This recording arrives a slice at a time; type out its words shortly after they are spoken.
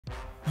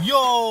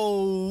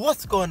Yo,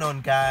 what's going on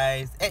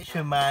guys? It's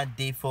your man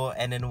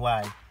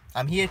D4NNY.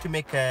 I'm here to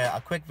make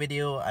a quick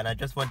video, and I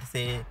just want to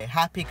say a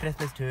happy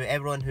Christmas to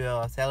everyone who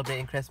are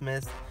celebrating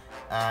Christmas,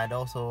 and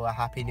also a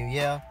happy new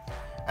year.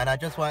 And I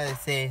just wanted to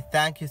say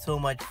thank you so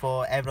much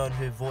for everyone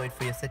who voted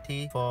for your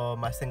city for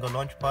my single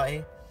launch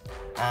party.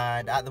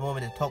 And at the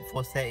moment, the top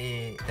 4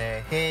 cities,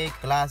 The Hague,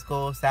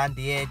 Glasgow, San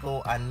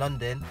Diego and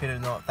London, could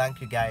not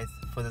thank you guys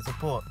for the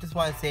support. Just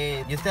want to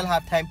say you still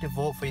have time to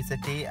vote for your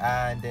city,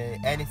 and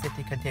any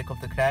city can take off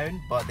the crown,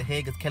 but The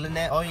Hague is killing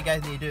it. All you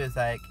guys need to do is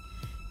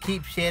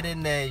keep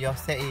sharing your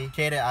city,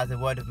 share it as a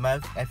word of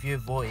mouth if you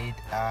voted,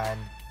 and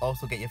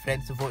also get your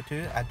friends to vote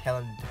too, and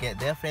tell them to get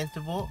their friends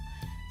to vote.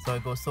 So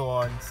it goes so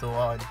on.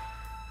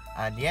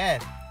 And yeah,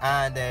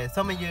 and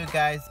some of you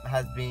guys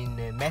has been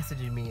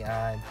messaging me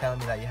and telling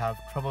me that you have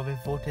trouble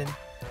with voting,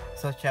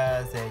 such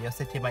as your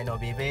city might not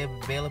be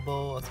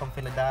available or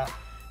something like that.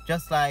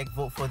 Just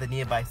vote for the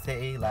nearby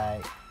city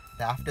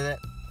after it,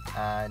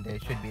 and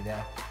it should be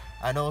there.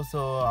 And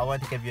also I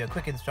want to give you a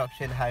quick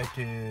instruction how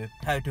to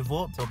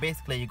vote. So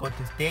basically you go to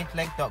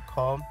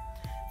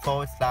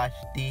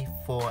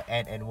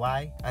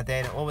stagelink.com/D4NNY, and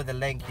then over the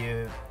link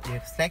you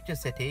select your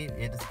city.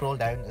 You just scroll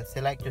down and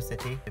select your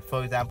city.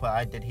 For example,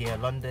 I did here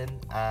London,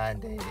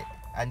 and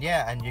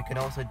yeah, and you can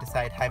also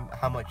decide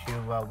how much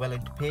you are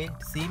willing to pay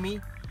to see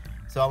me.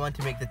 So I want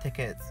to make the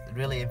tickets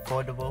really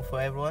affordable for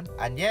everyone.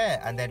 And yeah,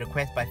 and then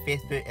request by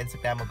Facebook,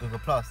 Instagram or Google+.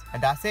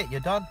 And that's it, you're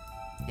done.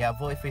 Yeah,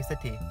 voted for your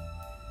city.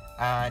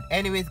 And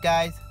anyways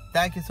guys,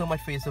 thank you so much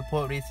for your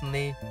support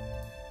recently.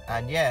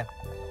 And yeah,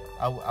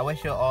 I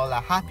wish you all a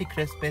happy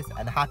Christmas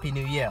and a happy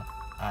new year.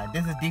 And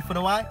this is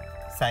D4NNY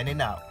signing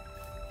out.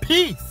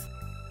 Peace!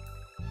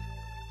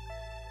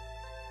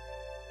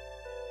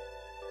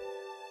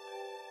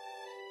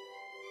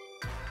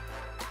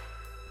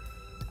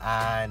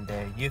 And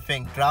you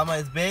think drama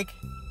is big?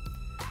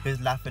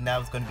 Who's laughing now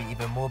is going to be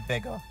even more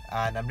bigger.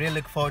 And I'm really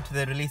looking forward to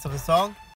the release of the song.